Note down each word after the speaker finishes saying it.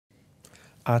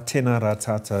Tēnā rā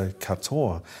tātou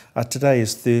katoa. Today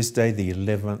is Thursday, the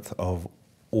 11th of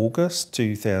August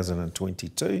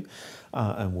 2022,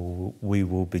 and we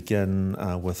will begin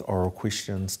with oral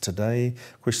questions today.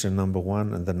 Question number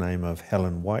 1 in the name of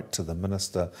Helen White to the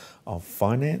Minister of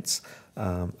Finance,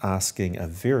 asking a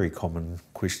very common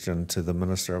question to the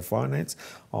Minister of Finance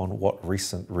on what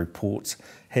recent reports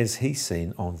has he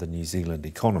seen on the New Zealand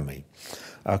economy.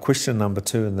 Question number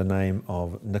 2 in the name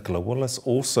of Nicola Willis,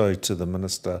 also to the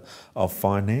Minister of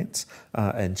Finance,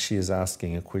 and she is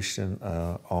asking a question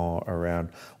around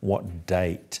what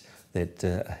date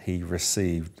that he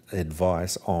received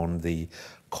advice on the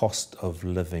cost of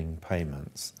living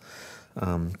payments.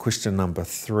 Question number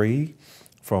 3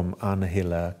 from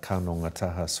Anahela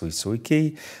Kanongataha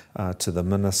Suisuiki to the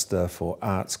Minister for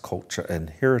Arts, Culture and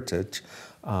Heritage,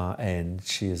 and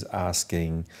she is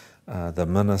asking the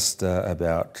Minister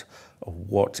about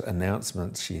what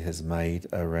announcements she has made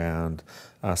around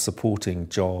supporting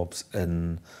jobs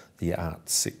in the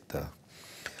arts sector.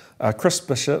 Chris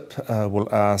Bishop will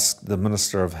ask the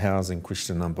Minister of Housing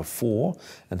question number 4,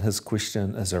 and his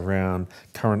question is around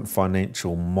current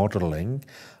financial modelling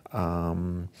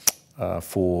for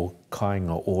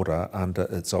kāinga ora under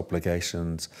its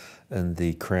obligations in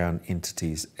the Crown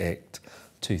Entities Act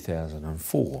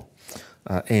 2004.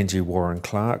 Angie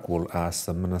Warren-Clark will ask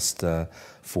the Minister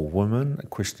for Women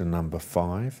question number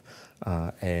 5,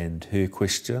 and her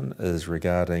question is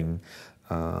regarding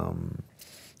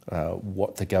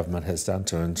what the government has done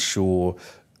to ensure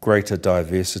greater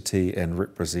diversity and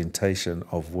representation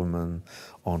of women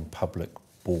on public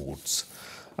boards.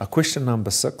 Question number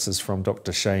 6 is from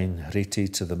Dr. Shane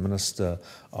Reti to the Minister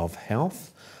of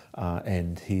Health,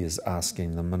 and he is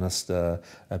asking the Minister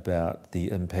about the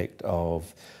impact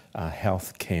of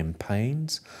health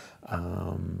campaigns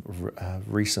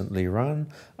recently run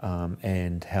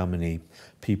and how many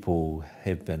people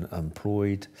have been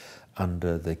employed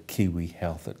under the Kiwi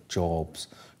Health at Jobs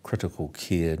Critical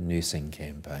Care Nursing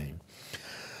Campaign.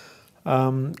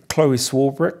 Chloe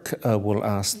Swarbrick will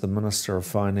ask the Minister of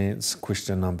Finance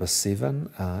question number 7,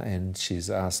 and she's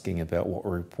asking about what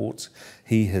reports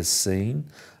he has seen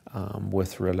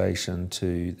with relation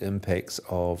to the impacts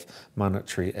of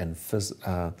monetary and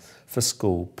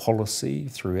fiscal policy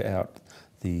throughout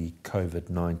the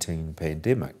COVID-19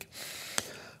 pandemic.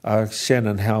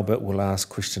 Shannon Halbert will ask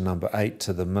question number 8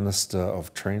 to the Minister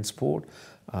of Transport,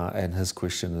 and his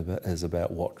question is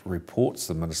about what reports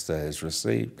the Minister has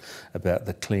received about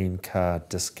the Clean Car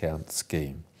Discount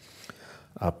Scheme.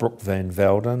 Brooke Van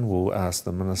Velden will ask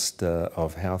the Minister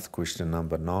of Health question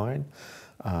number 9,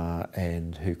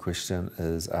 and her question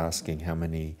is asking how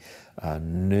many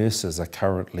nurses are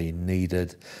currently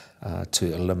needed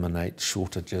to eliminate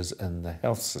shortages in the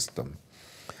health system.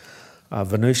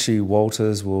 Vanushi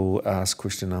Walters will ask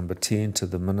question number 10 to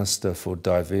the Minister for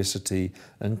Diversity,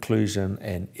 Inclusion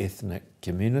and Ethnic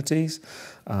Communities,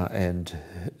 and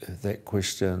that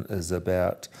question is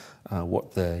about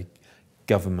what the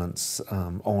government's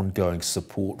ongoing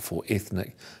support for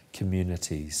ethnic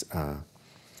communities are.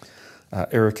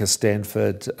 Erica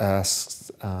Stanford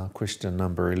asks question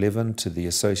number 11 to the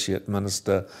Associate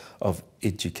Minister of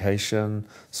Education,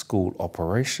 School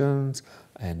Operations,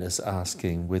 and is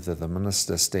asking whether the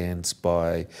Minister stands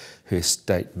by her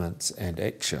statements and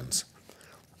actions.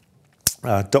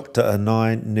 Dr.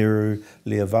 Anai Neru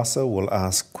Leavasa will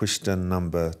ask question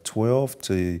number 12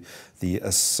 to the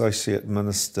Associate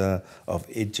Minister of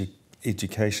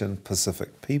Education,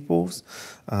 Pacific Peoples,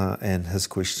 and his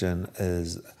question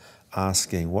is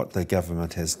asking what the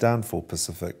government has done for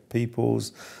Pacific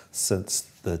Peoples since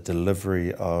the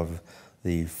delivery of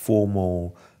the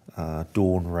formal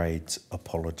Dawn Raid's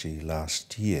apology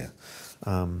last year.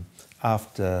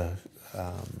 After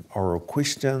oral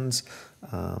questions,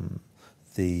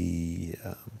 the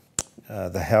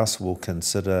House will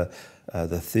consider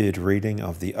the third reading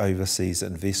of the Overseas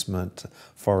Investment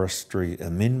Forestry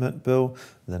Amendment Bill,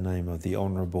 in the name of the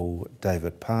Honourable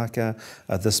David Parker.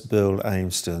 This bill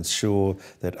aims to ensure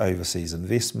that overseas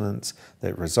investments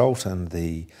that result in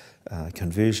the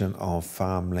conversion of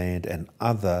farmland and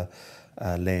other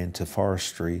land to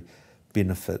forestry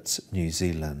benefits New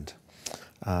Zealand.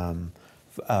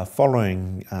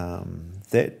 Following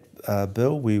that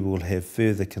bill, we will have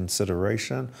further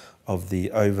consideration of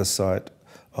the oversight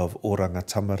of Oranga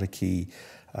Tamariki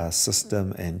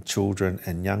System and Children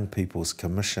and Young People's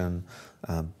Commission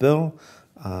bill,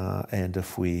 and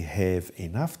if we have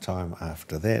enough time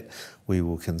after that, we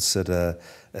will consider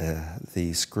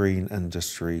the Screen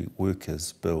Industry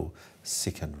Workers Bill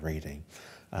second reading.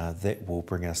 that will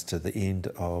bring us to the end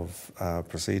of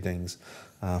proceedings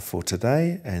for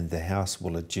today, and the House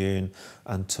will adjourn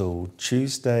until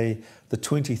Tuesday, the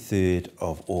 23rd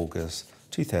of August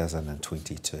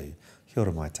 2022. Kia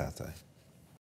ora mai tātou.